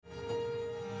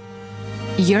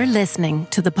You're listening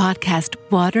to the podcast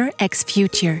Water X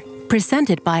Future,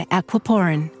 presented by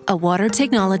Aquaporin, a water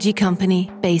technology company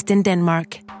based in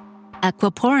Denmark.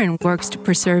 Aquaporin works to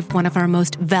preserve one of our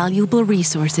most valuable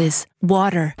resources,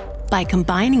 water, by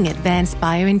combining advanced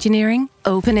bioengineering,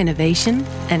 open innovation,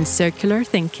 and circular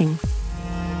thinking.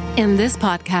 In this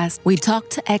podcast, we talk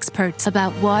to experts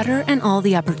about water and all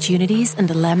the opportunities and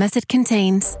dilemmas it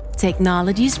contains,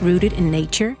 technologies rooted in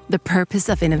nature, the purpose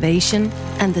of innovation,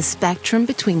 and the spectrum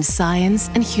between science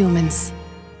and humans.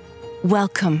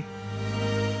 Welcome.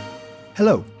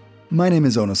 Hello, my name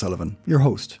is Owen O'Sullivan, your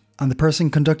host, and the person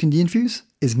conducting the interviews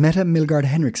is Mette Milgaard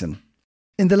Henriksen.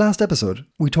 In the last episode,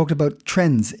 we talked about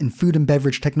trends in food and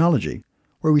beverage technology,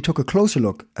 where we took a closer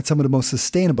look at some of the most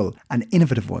sustainable and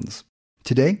innovative ones.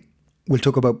 Today, we'll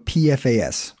talk about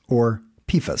PFAS, or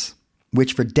PFAS,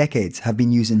 which for decades have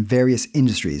been used in various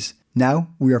industries. Now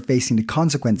we are facing the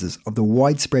consequences of the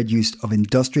widespread use of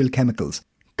industrial chemicals,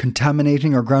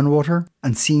 contaminating our groundwater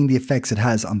and seeing the effects it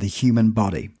has on the human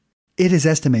body. It is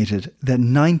estimated that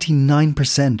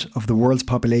 99% of the world's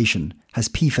population has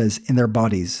PFAS in their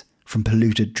bodies from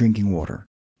polluted drinking water.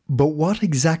 But what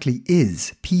exactly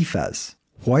is PFAS?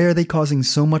 Why are they causing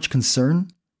so much concern?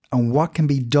 And what can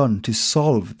be done to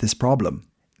solve this problem?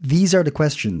 These are the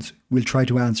questions we'll try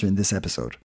to answer in this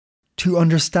episode. To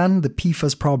understand the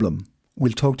PFAS problem,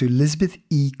 we'll talk to Lisbeth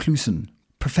E. Clausen,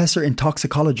 Professor in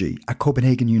Toxicology at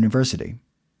Copenhagen University.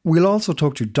 We'll also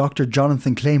talk to Dr.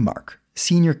 Jonathan Kleinmark,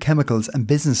 Senior Chemicals and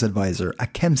Business Advisor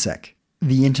at ChemSec,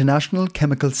 the International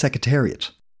Chemical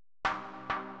Secretariat.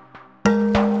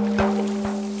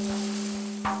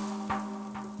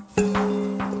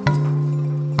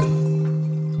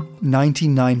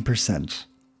 "99%.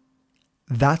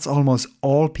 That's almost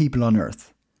all people on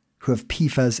Earth who have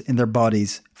PFAS in their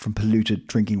bodies from polluted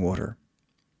drinking water.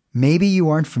 Maybe you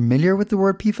aren't familiar with the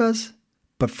word PFAS,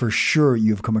 but for sure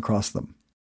you've come across them.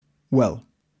 Well,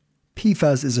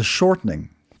 PFAS is a shortening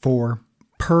for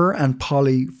per- and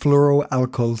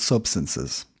polyfluoroalkyl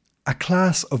substances, a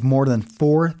class of more than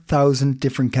 4,000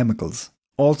 different chemicals,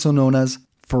 also known as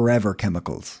forever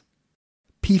chemicals.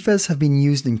 PFAS have been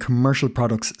used in commercial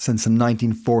products since the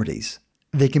 1940s.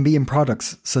 They can be in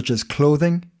products such as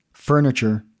clothing,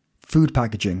 furniture, food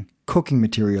packaging, cooking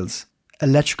materials,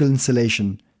 electrical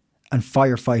insulation, and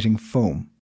firefighting foam.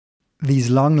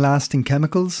 These long-lasting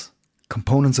chemicals,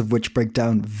 components of which break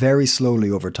down very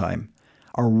slowly over time,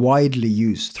 are widely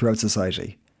used throughout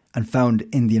society and found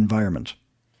in the environment.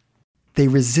 They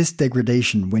resist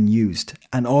degradation when used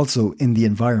and also in the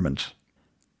environment.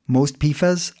 Most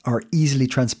PFAS are easily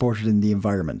transported in the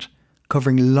environment,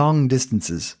 covering long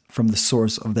distances from the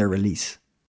source of their release.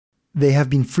 They have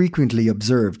been frequently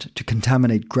observed to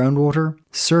contaminate groundwater,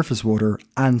 surface water,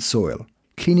 and soil.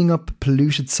 Cleaning up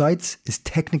polluted sites is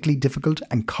technically difficult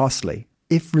and costly.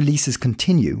 If releases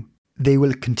continue, they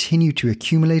will continue to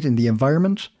accumulate in the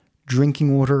environment,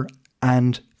 drinking water,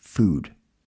 and food.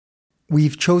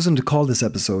 We've chosen to call this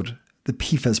episode the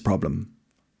PFAS problem.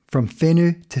 From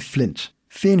Fenø to Flint.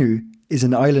 Fenø is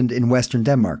an island in western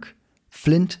Denmark.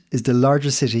 Flint is the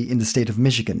largest city in the state of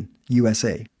Michigan,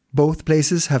 USA. Both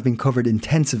places have been covered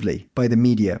intensively by the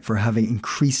media for having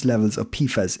increased levels of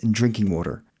PFAS in drinking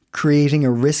water, creating a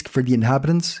risk for the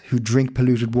inhabitants who drink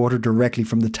polluted water directly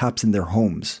from the taps in their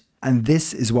homes. And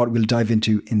this is what we'll dive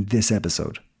into in this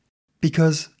episode.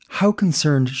 Because how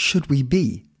concerned should we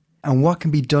be? And what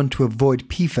can be done to avoid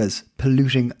PFAS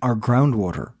polluting our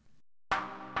groundwater?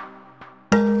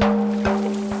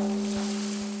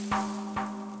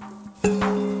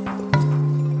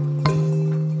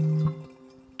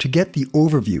 To get the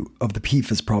overview of the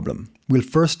PFAS problem, we'll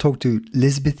first talk to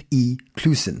Lisbeth E.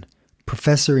 Clausen,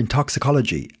 Professor in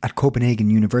Toxicology at Copenhagen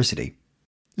University.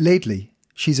 Lately,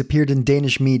 she's appeared in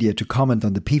Danish media to comment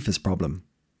on the PFAS problem.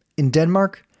 In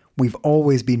Denmark, we've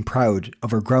always been proud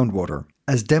of our groundwater,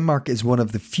 as Denmark is one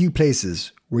of the few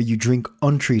places where you drink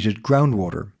untreated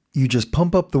groundwater. You just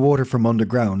pump up the water from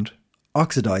underground,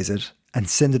 oxidize it, and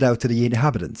send it out to the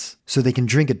inhabitants so they can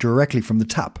drink it directly from the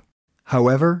tap.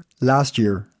 However, last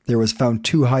year, there was found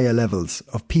too high levels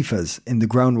of PFAS in the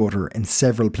groundwater in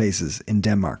several places in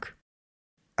Denmark.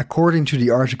 According to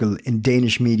the article in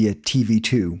Danish media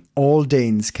TV2, all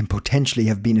Danes can potentially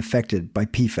have been affected by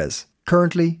PFAS.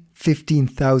 Currently,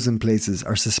 15,000 places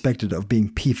are suspected of being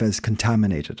PFAS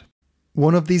contaminated.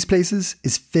 One of these places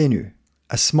is Fenø,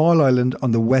 a small island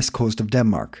on the west coast of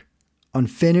Denmark. On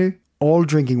Fenø, all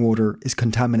drinking water is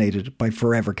contaminated by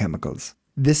forever chemicals.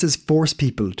 This has forced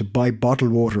people to buy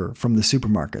bottled water from the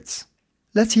supermarkets.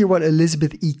 Let's hear what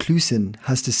Elizabeth E. Clausen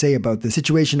has to say about the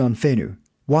situation on Fenø.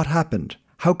 What happened?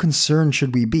 How concerned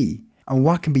should we be? And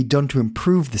what can be done to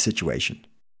improve the situation?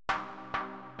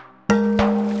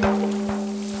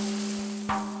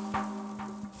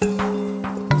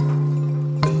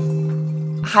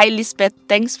 Hi, Lisbeth.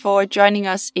 Thanks for joining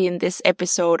us in this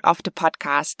episode of the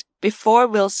podcast. Before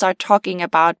we'll start talking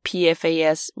about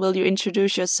PFAS, will you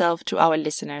introduce yourself to our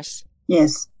listeners?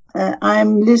 Yes,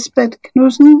 I'm Lisbeth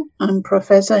Knudsen. I'm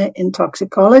professor in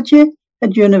toxicology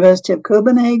at University of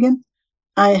Copenhagen.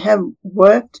 I have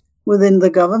worked within the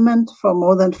government for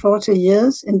more than 40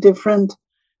 years in different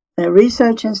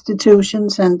research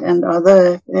institutions and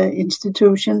other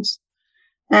institutions.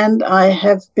 And I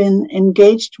have been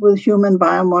engaged with human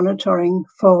biomonitoring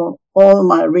for all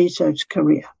my research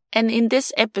career. And in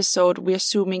this episode, we're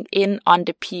zooming in on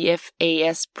the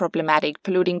PFAS problematic,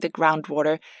 polluting the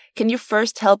groundwater. Can you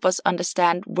first help us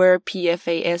understand where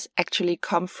PFAS actually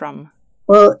come from?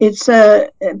 Well, it's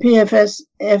PFAS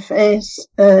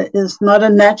is not a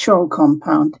natural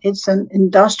compound. It's an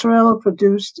industrial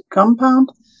produced compound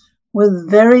with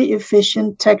very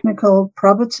efficient technical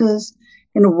properties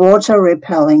in water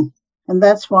repelling. And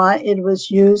that's why it was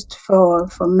used for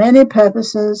many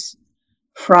purposes,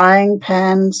 frying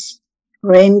pans,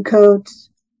 raincoats,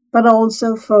 but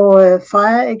also for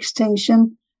fire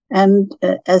extinction and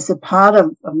as a part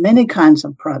of many kinds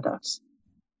of products.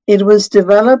 It was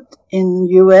developed in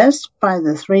US by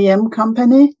the 3M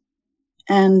company,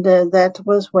 and that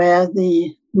was where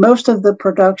most of the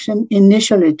production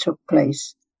initially took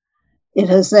place. It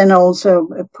has then also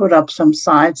put up some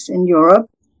sites in Europe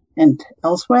and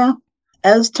elsewhere.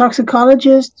 As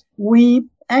toxicologists, we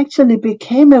actually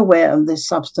became aware of this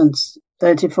substance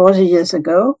 30, 40 years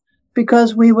ago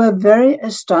because we were very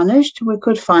astonished we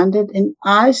could find it in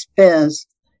ice bears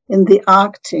in the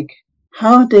Arctic.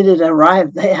 How did it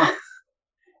arrive there?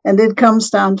 And it comes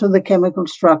down to the chemical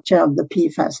structure of the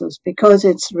PFAS because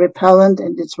it's repellent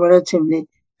and it's relatively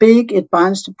big. It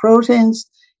binds to proteins.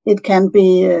 It can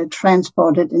be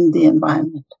transported in the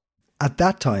environment. At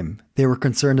that time, they were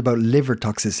concerned about liver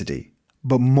toxicity,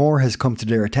 but more has come to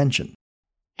their attention.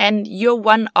 And you're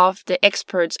one of the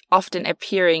experts often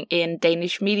appearing in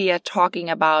Danish media talking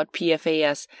about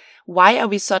PFAS. Why are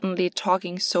we suddenly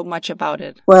talking so much about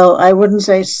it? Well, I wouldn't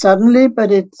say suddenly, but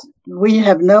we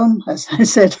have known, as I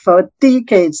said, for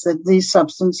decades that these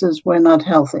substances were not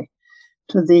healthy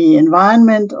to the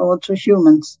environment or to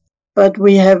humans. But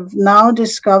we have now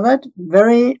discovered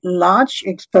very large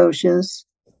exposures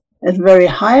at very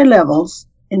high levels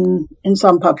in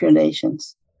some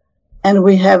populations. And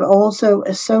we have also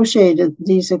associated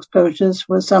these exposures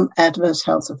with some adverse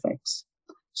health effects,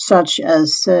 such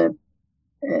as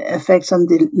effects on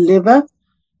the liver,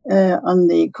 on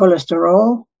the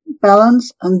cholesterol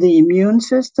balance, on the immune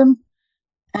system.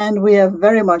 And we are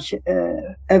very much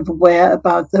aware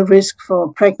about the risk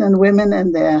for pregnant women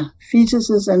and their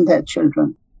fetuses and their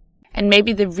children. And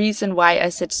maybe the reason why I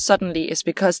said suddenly is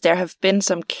because there have been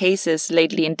some cases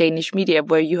lately in Danish media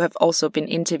where you have also been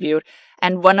interviewed.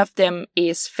 And one of them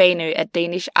is Fanø, a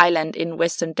Danish island in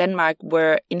western Denmark,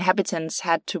 where inhabitants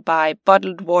had to buy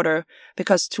bottled water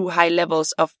because too high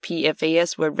levels of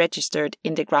PFAS were registered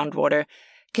in the groundwater.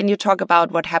 Can you talk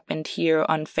about what happened here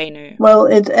on Fanø? Well,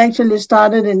 it actually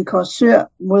started in Korsør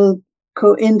with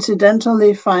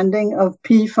coincidentally finding of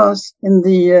PFAS in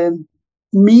the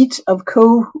meat of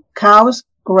cows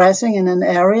grazing in an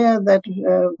area that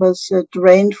was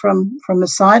drained from a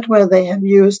site where they have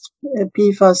used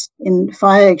PFAS in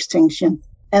fire extinction.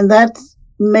 And that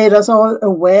made us all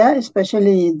aware,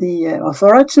 especially the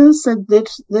authorities, that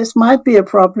this might be a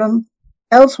problem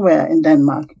elsewhere in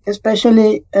Denmark,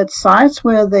 especially at sites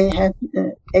where they had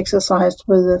exercised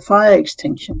with the fire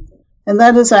extinction. And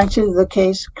that is actually the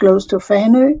case close to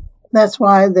Fanø. That's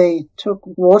why they took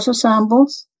water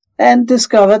samples and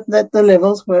discovered that the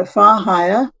levels were far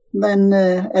higher than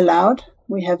allowed.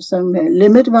 We have some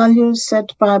limit values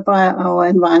set by our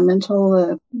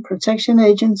Environmental Protection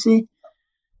Agency.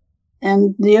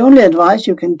 And the only advice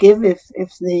you can give if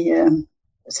the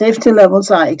safety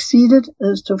levels are exceeded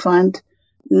is to find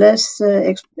less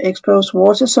exposed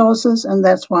water sources, and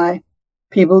that's why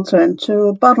people turn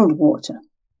to bottled water.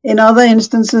 In other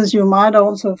instances, you might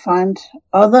also find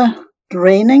other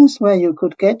drainings where you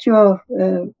could get your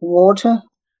water,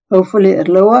 hopefully at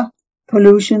lower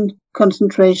pollution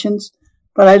concentrations.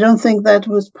 But I don't think that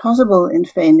was possible in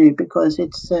Fanø because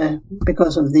it's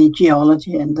because of the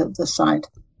geology and the site.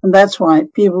 And that's why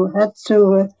people had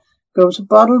to go to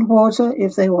bottled water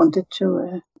if they wanted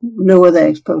to lower their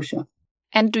exposure.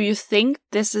 And do you think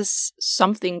this is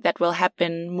something that will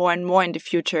happen more and more in the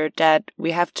future, that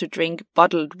we have to drink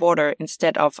bottled water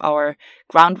instead of our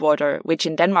groundwater, which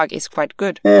in Denmark is quite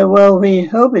good? Well, we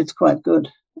hope it's quite good.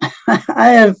 I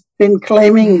have been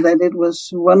claiming that it was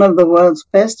one of the world's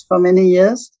best for many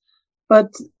years,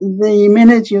 but the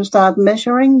minute you start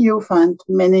measuring, you find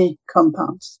many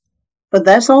compounds. But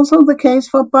that's also the case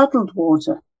for bottled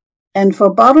water. And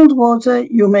for bottled water,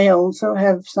 you may also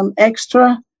have some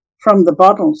extra from the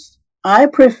bottles. I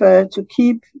prefer to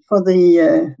keep for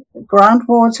the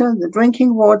groundwater, the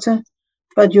drinking water,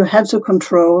 but you have to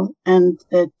control and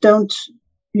don't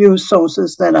use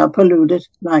sources that are polluted,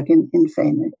 like in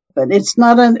Fanø. But it's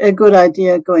not a good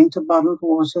idea going to bottled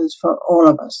waters for all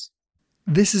of us.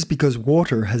 This is because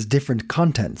water has different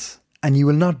contents, and you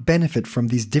will not benefit from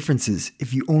these differences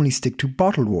if you only stick to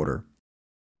bottled water.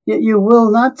 You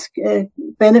will not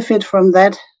benefit from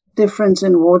that difference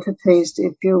in water taste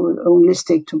if you only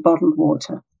stick to bottled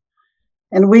water.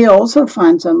 And we also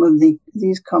find some of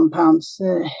these compounds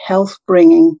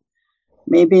health-bringing,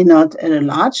 maybe not at a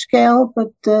large scale,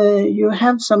 but you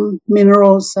have some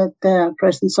minerals that are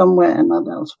present somewhere and not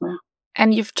elsewhere.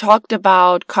 And you've talked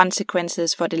about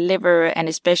consequences for the liver and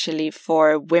especially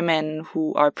for women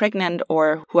who are pregnant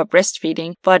or who are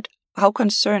breastfeeding. But how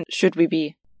concerned should we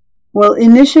be? Well,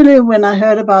 initially, when I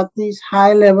heard about these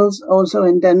high levels also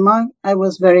in Denmark, I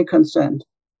was very concerned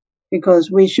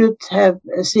because we should have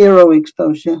a zero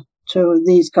exposure to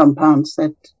these compounds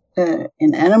that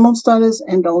in animal studies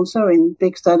and also in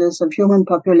big studies of human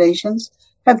populations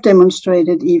have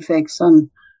demonstrated effects on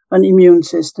immune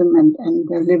system and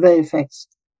liver effects.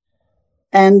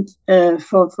 And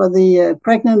for the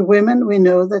pregnant women, we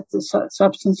know that the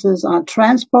substances are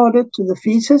transported to the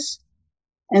fetus.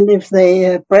 And if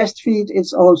they breastfeed,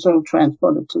 it's also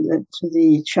transported to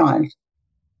the child.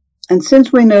 And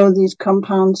since we know these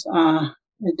compounds are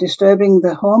disturbing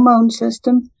the hormone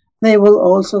system, they will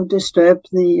also disturb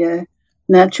the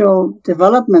natural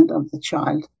development of the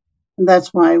child. And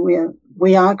that's why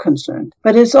we are concerned.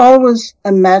 But it's always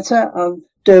a matter of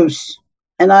dose.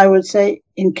 And I would say,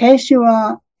 in case you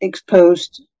are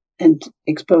exposed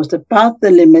about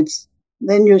the limits,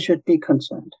 then you should be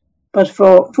concerned. But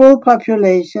for full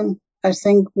population, I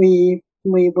think we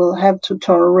will have to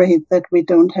tolerate that we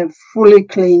don't have fully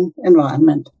clean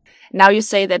environment. Now you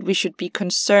say that we should be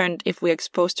concerned if we're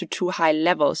exposed to too high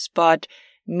levels, but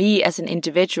me as an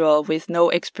individual with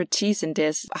no expertise in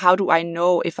this, how do I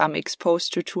know if I'm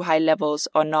exposed to too high levels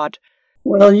or not?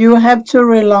 Well, you have to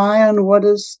rely on what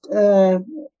is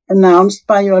announced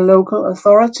by your local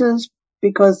authorities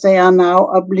because they are now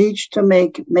obliged to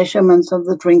make measurements of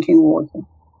the drinking water.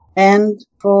 And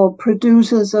for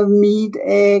producers of meat,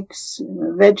 eggs,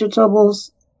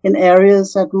 vegetables in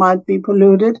areas that might be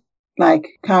polluted, like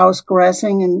cows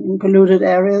grazing in polluted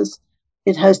areas,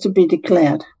 it has to be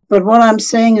declared. But what I'm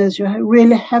saying is you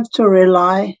really have to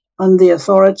rely on the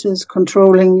authorities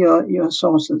controlling your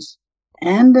sources.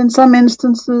 And in some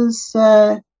instances,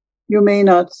 you may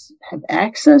not have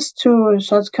access to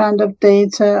such kind of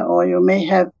data, or you may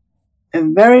have a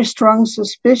very strong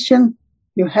suspicion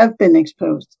you have been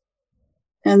exposed.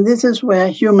 And this is where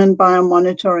human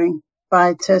biomonitoring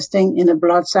by testing in a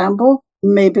blood sample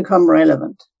may become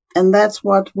relevant. And that's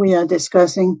what we are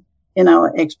discussing in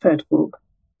our expert group.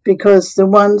 Because the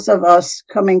ones of us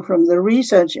coming from the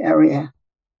research area,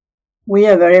 we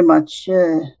are very much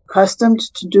accustomed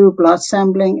to do blood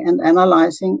sampling and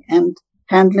analyzing and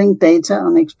handling data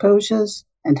on exposures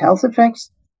and health effects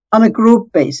on a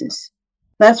group basis.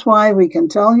 That's why we can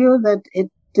tell you that it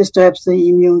disturbs the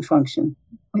immune function.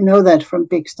 We know that from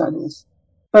big studies.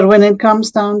 But when it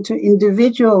comes down to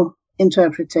individual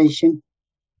interpretation,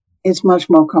 it's much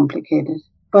more complicated.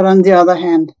 But on the other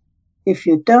hand, if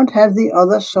you don't have the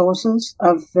other sources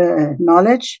of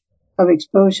knowledge of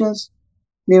exposures,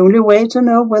 the only way to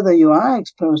know whether you are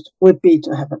exposed would be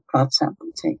to have a blood sample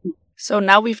taken. So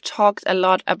now we've talked a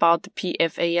lot about the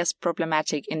PFAS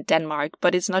problematic in Denmark,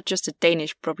 but it's not just a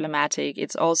Danish problematic.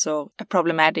 It's also a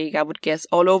problematic, I would guess,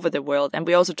 all over the world. And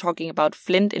we're also talking about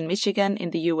Flint in Michigan in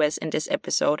the US in this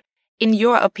episode. In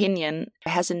your opinion,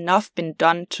 has enough been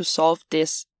done to solve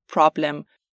this problem?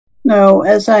 No,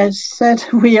 as I said,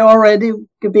 we already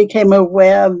became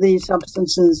aware of these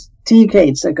substances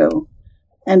decades ago.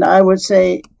 And I would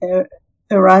say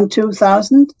around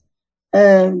 2000,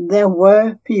 there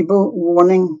were people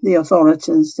warning the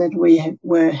authorities that we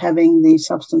were having these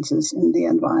substances in the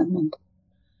environment.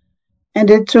 And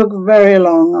it took very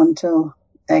long until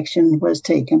action was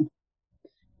taken.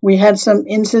 We had some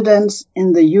incidents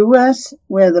in the US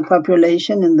where the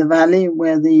population in the valley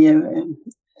where the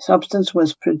substance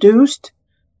was produced,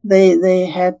 they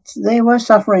were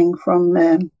suffering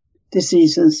from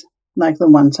diseases like the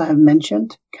ones I have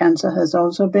mentioned. Cancer has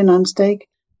also been on stake.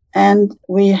 And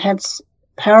we had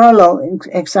parallel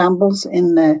examples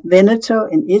in Veneto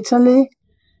in Italy,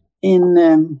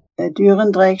 in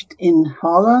Durendrecht in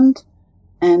Holland,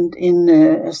 and in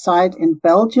a site in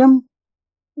Belgium,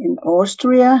 in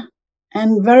Austria,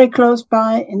 And very close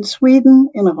by in Sweden,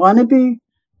 in Ronneby,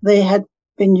 they had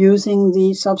been using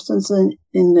the substances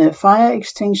in the fire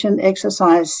extinction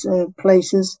exercise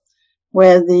places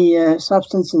where the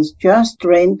substances just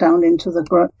drained down into the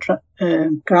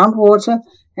groundwater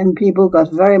and people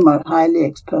got very much highly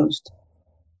exposed.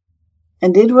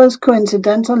 And it was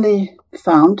coincidentally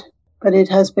found, but it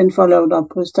has been followed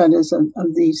up with studies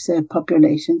of these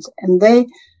populations. And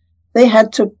they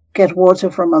had to get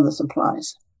water from other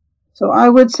supplies. So I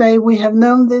would say we have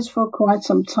known this for quite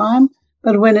some time,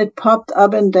 but when it popped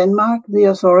up in Denmark, the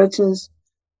authorities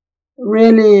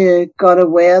really got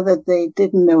aware that they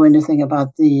didn't know anything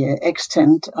about the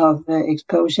extent of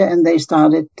exposure, and they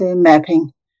started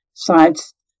mapping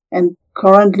sites. And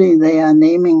currently they are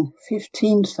naming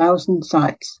 15,000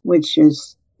 sites, which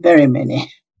is very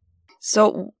many.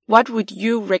 So what would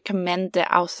you recommend the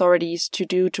authorities to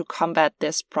do to combat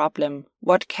this problem?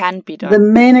 What can be done? The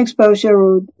main exposure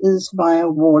route is via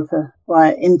water,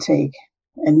 via intake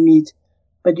and meat.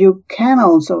 But you can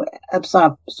also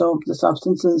absorb the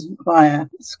substances via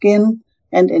skin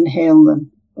and inhale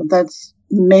them. But that's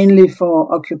mainly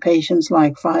for occupations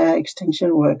like fire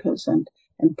extinction workers and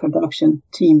production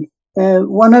teams.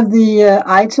 One of the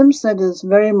items that is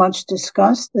very much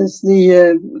discussed is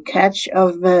the catch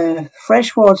of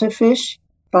freshwater fish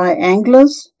by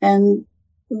anglers, and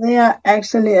they are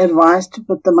actually advised to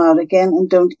put them out again and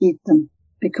don't eat them,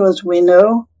 because we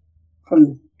know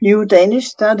from new Danish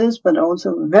studies, but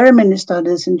also very many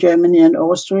studies in Germany and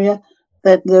Austria,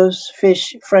 that those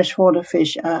fish, freshwater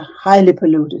fish, are highly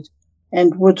polluted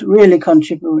and would really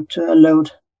contribute to a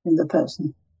load in the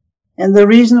person. And the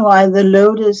reason why the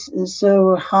load is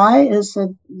so high is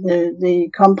that the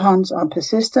compounds are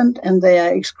persistent and they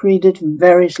are excreted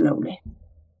very slowly.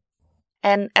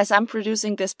 And as I'm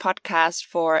producing this podcast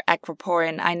for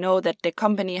Aquaporin, I know that the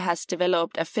company has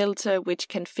developed a filter which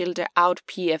can filter out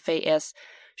PFAS.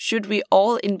 Should we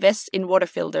all invest in water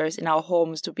filters in our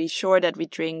homes to be sure that we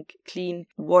drink clean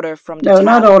water from the tap? No,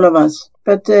 not all of us,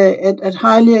 but at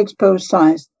highly exposed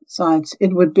sites,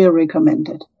 it would be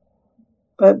recommended.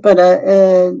 But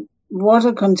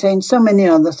water contains so many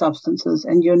other substances,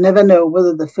 and you never know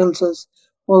whether the filters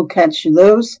will catch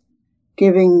those,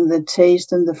 giving the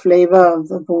taste and the flavor of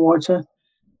the water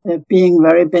being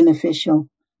very beneficial.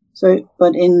 So,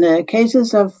 but in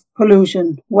cases of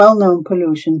pollution, well-known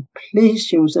pollution,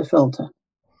 please use a filter.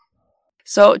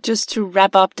 So just to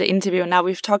wrap up the interview, now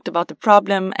we've talked about the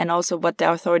problem and also what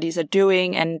the authorities are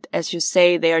doing. And as you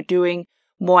say, they are doing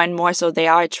more and more, so they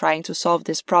are trying to solve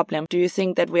this problem. Do you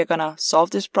think that we're going to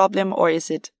solve this problem, or is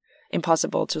it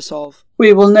impossible to solve?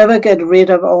 We will never get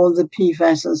rid of all the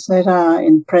PFAS that are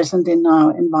present in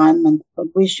our environment, but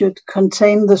we should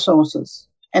contain the sources.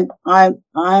 And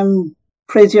I'm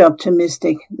pretty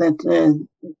optimistic that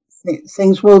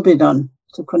things will be done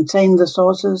to contain the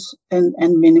sources and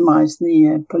minimize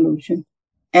the pollution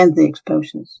and the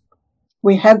exposures.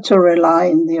 We have to rely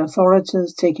on the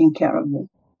authorities taking care of it.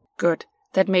 Good.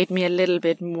 That made me a little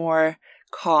bit more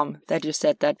calm that you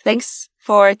said that. Thanks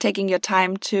for taking your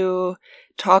time to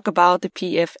talk about the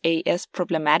PFAS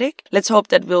problematic. Let's hope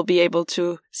that we'll be able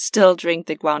to still drink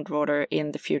the groundwater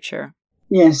in the future.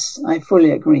 Yes, I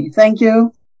fully agree. Thank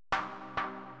you.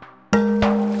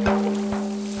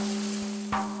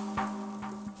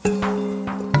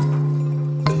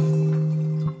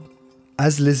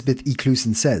 As Lisbeth E.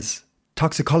 Cluesen says,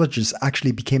 toxicologists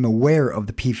actually became aware of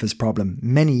the PFAS problem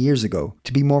many years ago,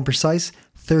 to be more precise,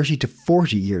 30 to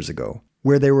 40 years ago,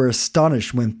 where they were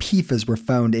astonished when PFAS were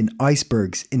found in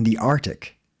icebergs in the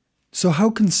Arctic. So how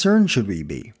concerned should we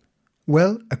be?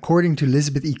 Well, according to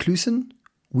Lisbeth E. Cluesen,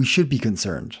 we should be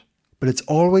concerned, but it's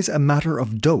always a matter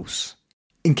of dose.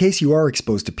 In case you are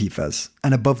exposed to PFAS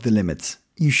and above the limits,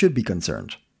 you should be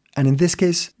concerned. And in this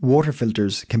case, water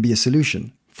filters can be a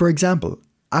solution. For example,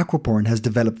 Aquaporin has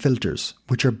developed filters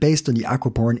which are based on the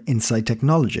Aquaporin Insight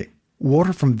technology.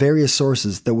 Water from various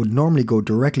sources that would normally go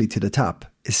directly to the tap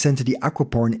is sent to the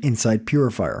Aquaporin Insight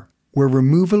purifier, where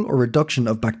removal or reduction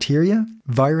of bacteria,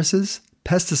 viruses,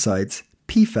 pesticides,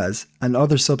 PFAS and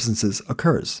other substances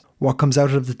occurs. What comes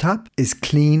out of the tap is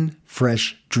clean,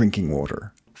 fresh drinking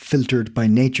water, filtered by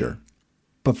nature.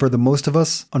 But for the most of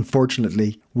us,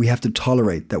 unfortunately, we have to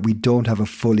tolerate that we don't have a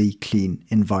fully clean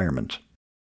environment.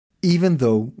 Even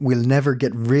though we'll never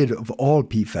get rid of all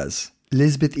PFAS,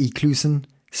 Lisbeth E. Cluesen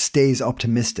stays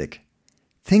optimistic.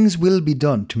 Things will be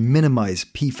done to minimize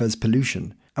PFAS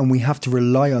pollution, and we have to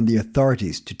rely on the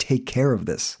authorities to take care of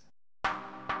this.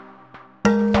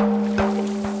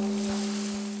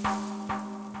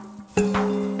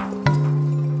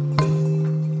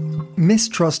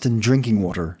 Mistrust in drinking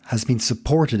water has been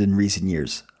supported in recent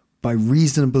years, by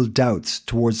reasonable doubts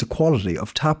towards the quality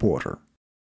of tap water.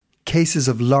 Cases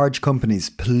of large companies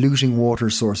polluting water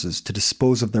sources to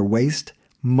dispose of their waste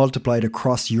multiplied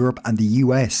across Europe and the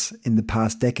US in the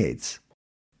past decades.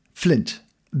 Flint,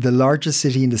 the largest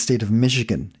city in the state of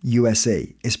Michigan,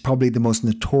 USA, is probably the most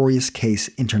notorious case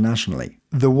internationally.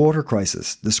 The water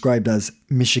crisis, described as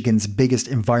Michigan's biggest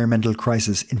environmental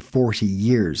crisis in 40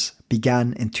 years,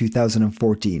 began in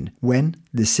 2014 when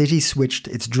the city switched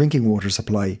its drinking water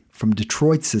supply from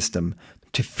Detroit's system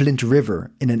to Flint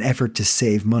River in an effort to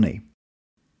save money.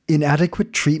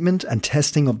 Inadequate treatment and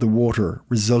testing of the water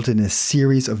resulted in a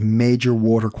series of major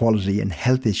water quality and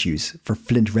health issues for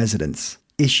Flint residents.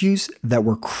 Issues that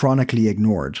were chronically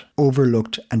ignored,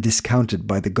 overlooked and discounted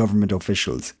by the government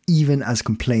officials, even as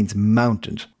complaints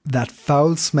mounted that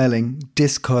foul-smelling,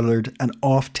 discoloured and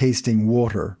off-tasting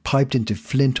water piped into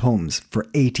Flint homes for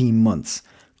 18 months,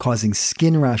 causing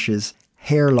skin rashes,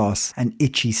 hair loss and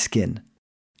itchy skin.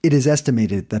 It is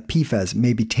estimated that PFAS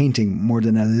may be tainting more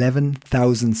than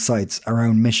 11,000 sites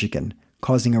around Michigan,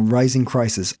 causing a rising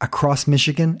crisis across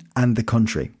Michigan and the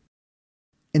country.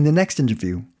 In the next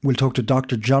interview, we'll talk to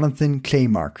Dr. Jonathan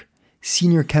Claymark,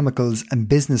 Senior Chemicals and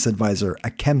Business Advisor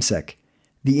at ChemSec,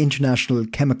 the International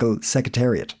Chemical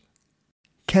Secretariat.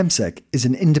 ChemSec is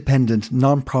an independent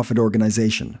non-profit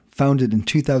organisation founded in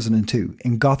 2002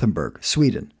 in Gothenburg,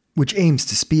 Sweden, which aims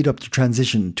to speed up the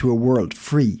transition to a world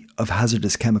free of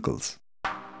hazardous chemicals.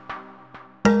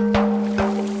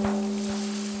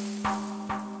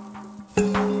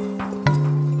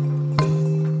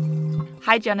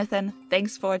 Hi, Jonathan.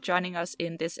 Thanks for joining us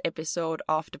in this episode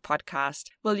of the podcast.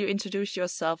 Will you introduce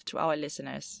yourself to our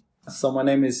listeners? So my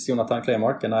name is Jonathan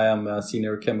Claymark and I am a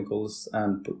Senior Chemicals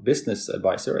and Business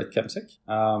Advisor at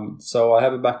ChemSec. So I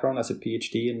have a background as a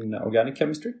PhD in organic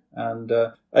chemistry, and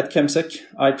at ChemSec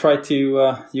I try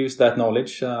to use that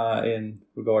knowledge in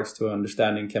regards to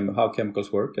understanding how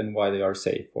chemicals work and why they are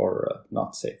safe or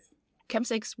not safe.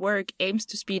 ChemSec's work aims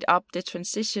to speed up the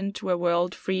transition to a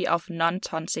world free of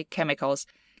non-toxic chemicals.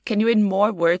 Can you in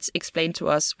more words explain to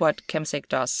us what ChemSec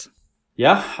does?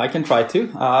 Yeah, I can try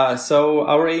to. So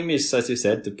our aim is, as you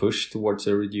said, to push towards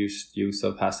a reduced use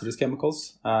of hazardous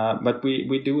chemicals. But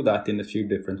we do that in a few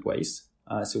different ways.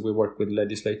 So we work with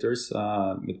legislators,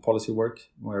 with policy work,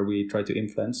 where we try to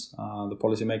influence the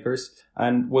policymakers.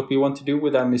 And what we want to do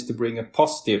with them is to bring a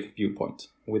positive viewpoint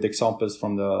with examples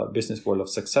from the business world of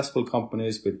successful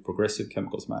companies with progressive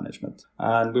chemicals management.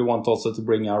 And we want also to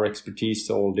bring our expertise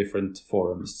to all different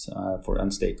forums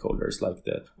and stakeholders, like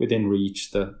within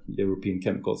REACH, the European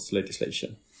chemicals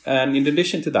legislation. And in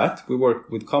addition to that, we work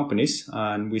with companies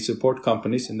and we support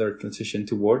companies in their transition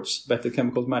towards better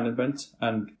chemical management.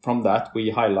 And from that, we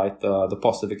highlight the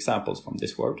positive examples from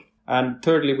this world. And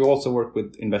thirdly, we also work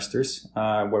with investors,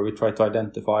 where we try to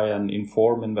identify and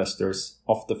inform investors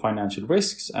of the financial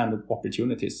risks and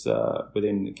opportunities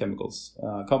within chemicals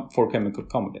for chemical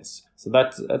companies. So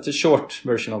that's a short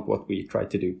version of what we try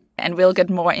to do. And we'll get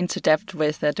more into depth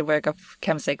with the work of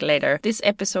ChemSec later. This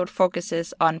episode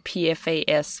focuses on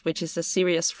PFAS, which is a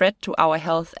serious threat to our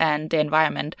health and the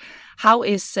environment. How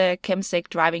is ChemSec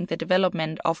driving the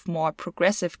development of more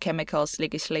progressive chemicals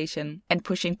legislation and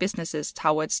pushing businesses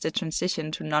towards the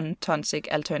transition to non-toxic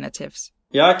alternatives?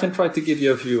 Yeah, I can try to give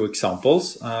you a few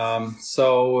examples.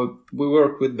 So we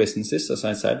work with businesses, as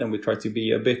I said, and we try to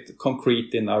be a bit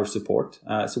concrete in our support.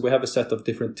 So we have a set of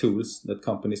different tools that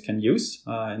companies can use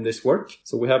in this work.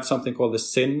 So we have something called the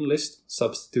SIN list,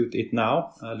 Substitute It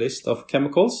Now list of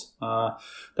chemicals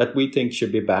that we think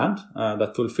should be banned,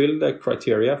 that fulfill the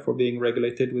criteria for being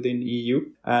regulated within EU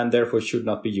and therefore should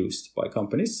not be used by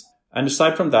companies. And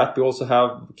aside from that, we also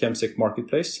have ChemSec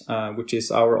Marketplace, which is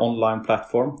our online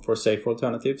platform for safe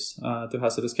alternatives to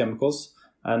hazardous chemicals.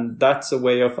 And that's a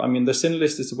way of, the SIN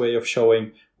list is a way of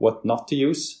showing what not to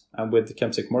use. And with the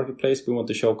ChemSec Marketplace, we want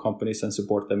to show companies and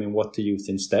support them in what to use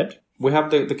instead. We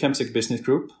have the ChemSec Business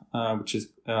Group, which is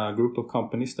a group of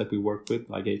companies that we work with,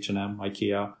 like H&M,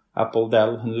 IKEA, Apple,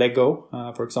 Dell, and Lego,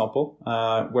 for example,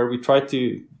 where we try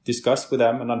to discuss with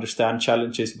them and understand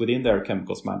challenges within their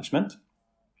chemicals management.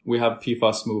 We have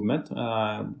PFAS movement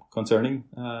concerning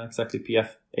exactly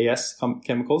PFAS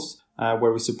chemicals,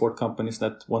 where we support companies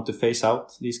that want to phase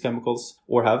out these chemicals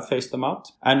or have phased them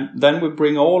out. And then we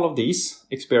bring all of these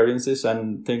experiences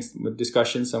and things with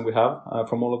discussions and we have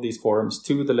from all of these forums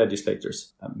to the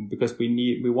legislators, because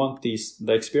we want the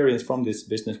experience from this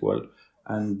business world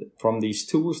and from these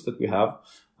tools that we have,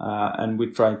 and we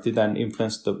try to then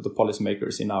influence the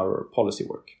policymakers in our policy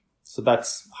work. So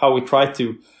that's how we try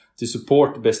to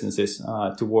support businesses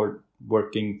toward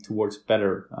working towards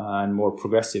better and more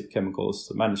progressive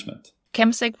chemicals management.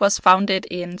 Chemsec was founded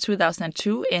in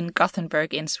 2002 in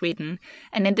Gothenburg in Sweden.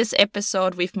 And in this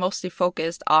episode, we've mostly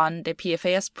focused on the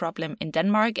PFAS problem in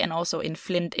Denmark and also in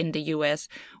Flint in the US.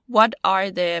 What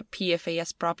are the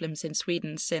PFAS problems in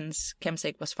Sweden since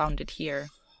Chemsec was founded here?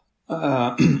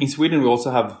 In Sweden, we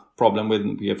also have problem with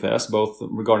PFAS, both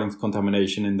regarding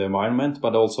contamination in the environment,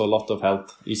 but also a lot of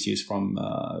health issues from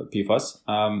PFAS.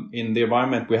 In the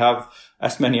environment, we have,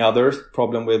 as many others,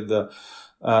 problem with the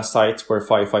sites where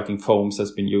firefighting foams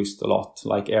has been used a lot,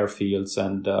 like airfields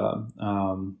and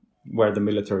where the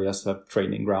military has have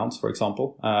training grounds, for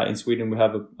example. In Sweden, we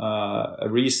have a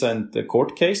recent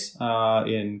court case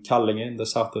in Kallinge in the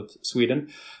south of Sweden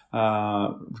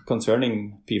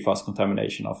concerning PFAS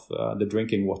contamination of the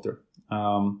drinking water.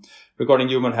 Regarding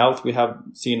human health, we have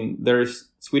seen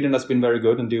Sweden has been very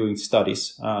good in doing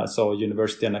studies. So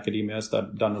university and academia has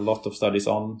done a lot of studies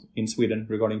in Sweden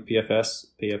regarding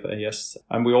PFAS.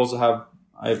 And we also have,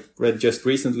 I read just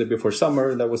recently before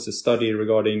summer, there was a study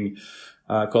regarding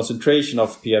concentration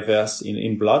of PFAS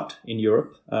in blood in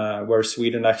Europe, where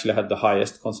Sweden actually had the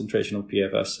highest concentration of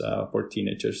PFAS for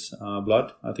teenagers'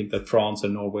 blood. I think that France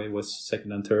and Norway was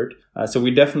second and third. So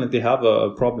we definitely have a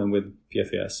problem with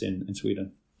PFAS in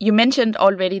Sweden. You mentioned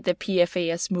already the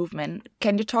PFAS movement.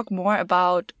 Can you talk more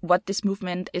about what this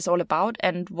movement is all about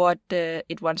and what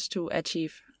it wants to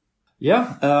achieve?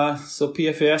 Yeah, so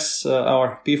PFAS,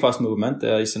 our PFAS movement,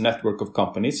 is a network of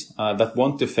companies that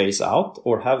want to phase out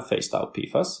or have phased out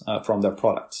PFAS from their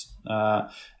products.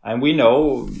 And we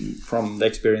know from the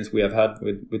experience we have had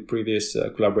with previous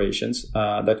collaborations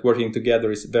that working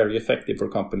together is very effective for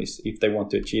companies if they want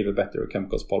to achieve a better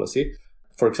chemicals policy.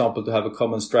 For example, to have a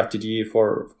common strategy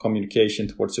for communication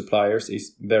towards suppliers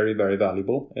is very, very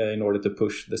valuable in order to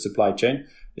push the supply chain,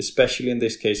 especially in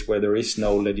this case where there is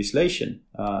no legislation.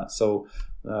 So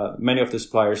many of the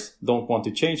suppliers don't want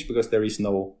to change because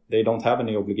they don't have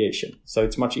any obligation. So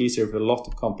it's much easier if a lot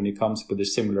of company comes with the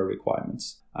similar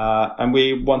requirements. And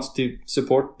we want to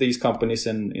support these companies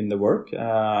in the work,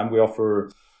 and we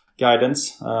offer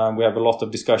guidance. We have a lot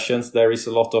of discussions. There is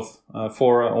a lot of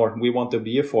forum, or we want to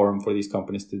be a forum for these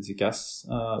companies to discuss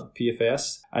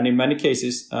PFAS. And in many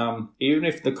cases, even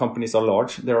if the companies are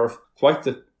large, there are quite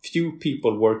a few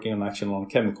people working on action on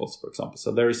chemicals, for example.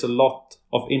 So there is a lot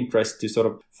of interest to sort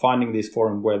of finding this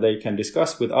forum where they can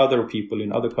discuss with other people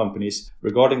in other companies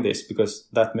regarding this, because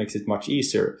that makes it much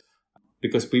easier.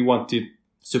 Because we want to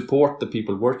support the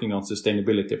people working on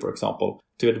sustainability, for example,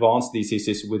 to advance these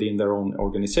issues within their own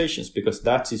organizations, because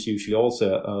that is usually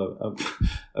also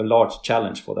a large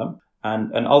challenge for them.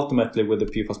 And ultimately, with the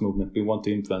PFAS movement, we want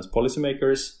to influence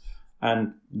policymakers.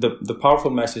 And the powerful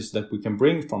message that we can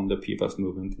bring from the PFAS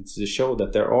movement is to show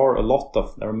that there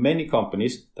are many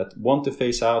companies that want to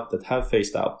phase out, that have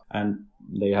phased out, and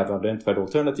they have identified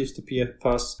alternatives to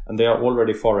PFAS, and they are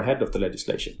already far ahead of the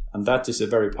legislation. And that is a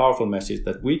very powerful message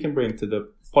that we can bring to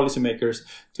the policymakers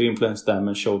to influence them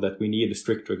and show that we need a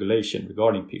strict regulation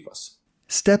regarding PFAS.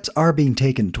 Steps are being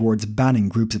taken towards banning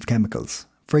groups of chemicals.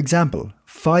 For example,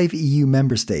 5 EU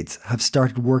member states have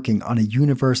started working on a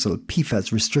universal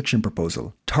PFAS restriction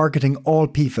proposal, targeting all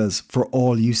PFAS for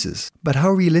all uses. But how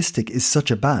realistic is such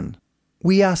a ban?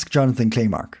 We asked Jonathan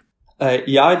Claymark.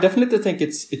 Yeah, I definitely think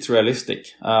it's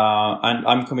realistic. And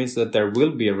I'm convinced that there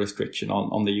will be a restriction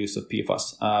on the use of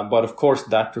PFAS. But of course,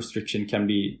 that restriction can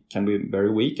be very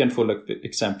weak and full of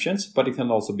exemptions, but it can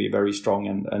also be very strong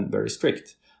and very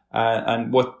strict.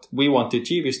 And what we want to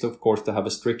achieve is, of course, to have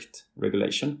a strict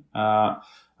regulation.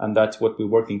 And that's what we're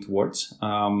working towards.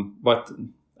 But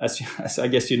as I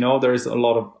guess you know, there is a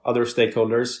lot of other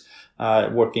stakeholders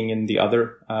working in the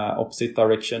other opposite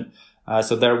direction.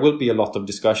 So there will be a lot of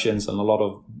discussions and a lot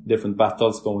of different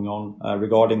battles going on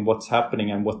regarding what's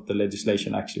happening and what the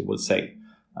legislation actually will say.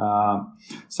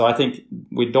 So I think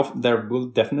there will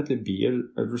definitely be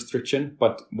a restriction,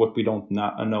 but what we don't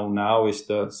know now is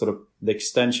the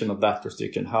extension of that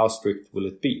restriction. How strict will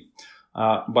it be?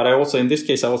 But in this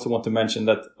case, I also want to mention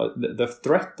that the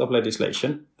threat of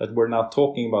legislation, that we're now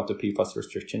talking about the PFAS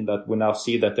restriction, that we now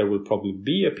see that there will probably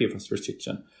be a PFAS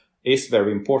restriction, is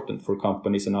very important for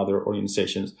companies and other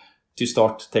organizations to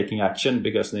start taking action,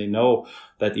 because they know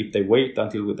that if they wait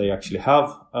until they actually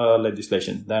have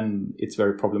legislation, then it's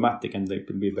very problematic and they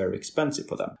can be very expensive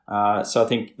for them. So I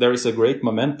think there is a great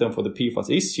momentum for the PFAS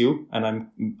issue, and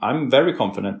I'm very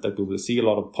confident that we will see a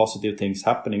lot of positive things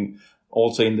happening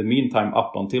also in the meantime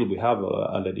up until we have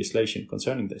a legislation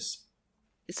concerning this.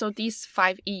 So these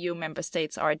 5 EU member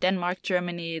states are Denmark,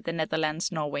 Germany, the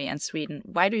Netherlands, Norway and Sweden.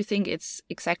 Why do you think it's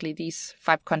exactly these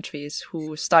 5 countries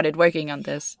who started working on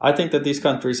this? I think that these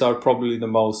countries are probably the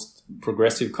most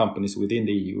progressive companies within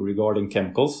the EU regarding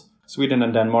chemicals. Sweden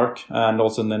and Denmark, and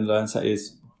also Netherlands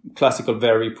is classical,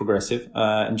 very progressive.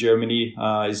 And Germany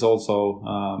is also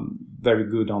very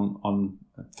good on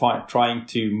trying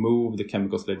to move the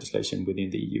chemicals legislation within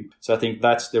the EU. So I think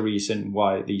that's the reason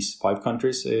why these 5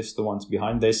 countries is the ones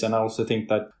behind this. And I also think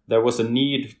that there was a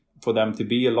need for them to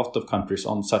be a lot of countries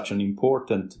on such an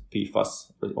important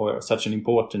PFAS or such an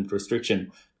important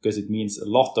restriction, because it means a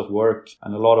lot of work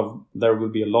and there will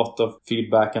be a lot of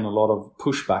feedback and a lot of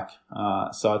pushback.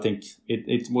 So I think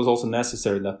it was also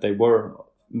necessary that they were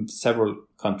several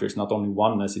countries, not only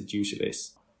one as it usually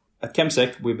is. At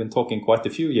Chemsec, we've been talking quite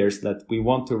a few years that we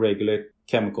want to regulate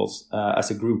chemicals as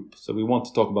a group. So we want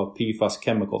to talk about PFAS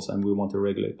chemicals and we want to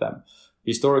regulate them.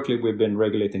 Historically, we've been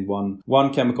regulating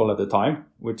one chemical at a time,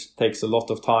 which takes a lot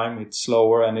of time. It's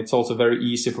slower, and it's also very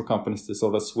easy for companies to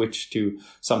sort of switch to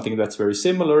something that's very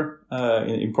similar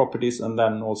in properties, and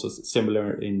then also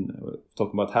similar in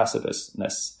talking about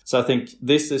hazardousness. So I think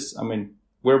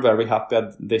we're very happy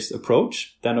at this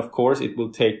approach. Then, of course, it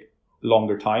will take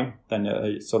longer time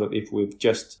than sort of if we've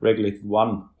just regulated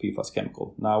one PFAS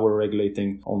chemical. Now we're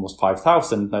regulating almost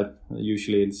 5,000. That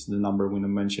usually is the number we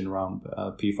mention around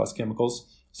PFAS chemicals.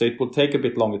 So it will take a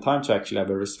bit longer time to actually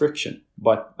have a restriction.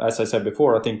 But as I said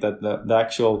before, I think that the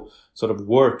actual sort of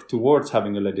work towards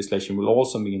having a legislation will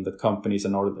also mean that companies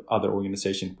and other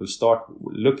organizations will start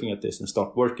looking at this and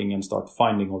start working and start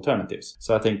finding alternatives.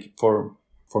 So I think for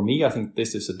me, I think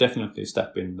this is definitely a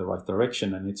step in the right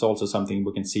direction. And it's also something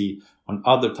we can see on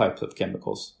other types of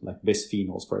chemicals, like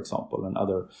bisphenols, for example, and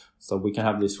other. So we can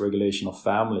have this regulation of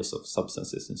families of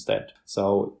substances instead.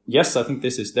 So yes, I think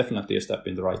this is definitely a step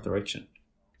in the right direction.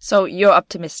 So you're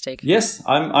optimistic? Yes,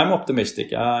 I'm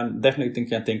optimistic. I definitely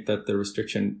can think that the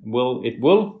restriction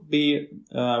will be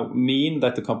mean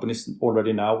that the companies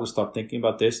already now will start thinking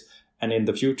about this. And in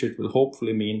the future, it will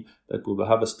hopefully mean that we will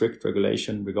have a strict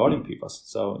regulation regarding PFAS.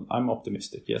 So I'm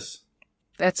optimistic, yes.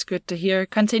 That's good to hear.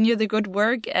 Continue the good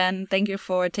work, and thank you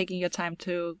for taking your time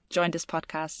to join this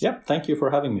podcast. Yeah, thank you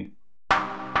for having me.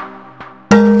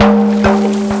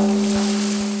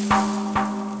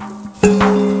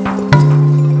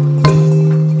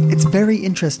 It's very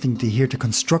interesting to hear the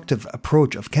constructive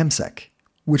approach of Chemsec,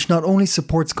 which not only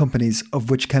supports companies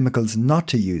of which chemicals not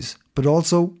to use, but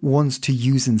also ones to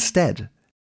use instead.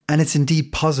 And it's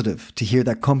indeed positive to hear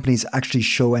that companies actually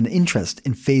show an interest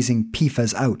in phasing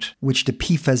PFAS out, which the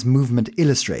PFAS movement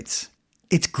illustrates.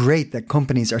 It's great that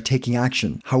companies are taking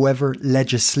action. However,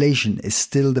 legislation is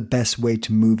still the best way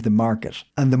to move the market.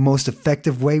 And the most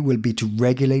effective way will be to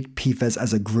regulate PFAS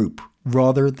as a group,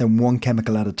 rather than one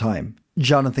chemical at a time.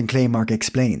 Jonathan Claymark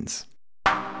explains.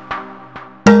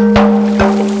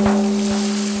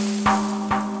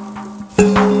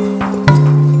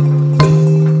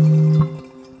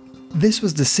 This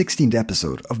was the 16th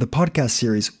episode of the podcast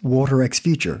series Water X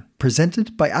Future,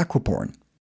 presented by Aquaporn.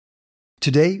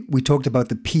 Today, we talked about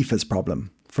the PFAS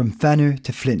problem, from Fanø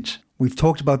to Flint. We've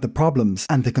talked about the problems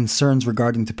and the concerns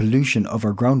regarding the pollution of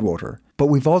our groundwater, but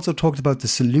we've also talked about the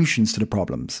solutions to the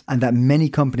problems, and that many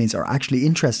companies are actually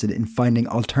interested in finding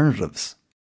alternatives.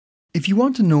 If you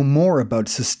want to know more about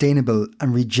sustainable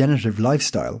and regenerative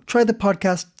lifestyle, try the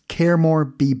podcast Care More,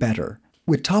 Be Better.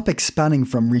 With topics spanning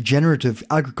from regenerative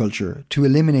agriculture to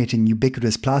eliminating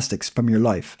ubiquitous plastics from your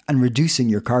life and reducing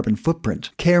your carbon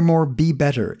footprint, Care More, Be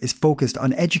Better is focused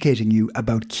on educating you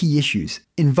about key issues,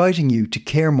 inviting you to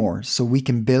care more so we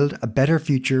can build a better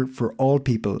future for all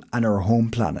people and our home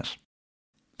planet.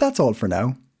 That's all for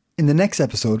now. In the next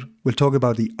episode, we'll talk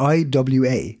about the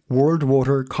IWA, World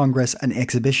Water Congress and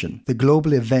Exhibition, the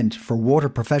global event for water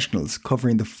professionals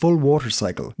covering the full water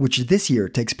cycle, which this year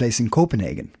takes place in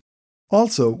Copenhagen.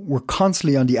 Also, we're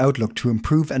constantly on the outlook to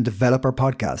improve and develop our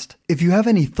podcast. If you have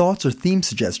any thoughts or theme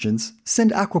suggestions,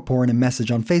 send Aquaporn a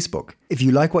message on Facebook. If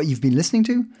you like what you've been listening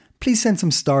to, please send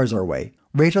some stars our way.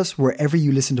 Rate us wherever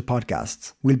you listen to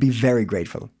podcasts. We'll be very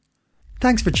grateful.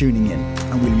 Thanks for tuning in,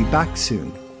 and we'll be back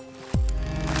soon.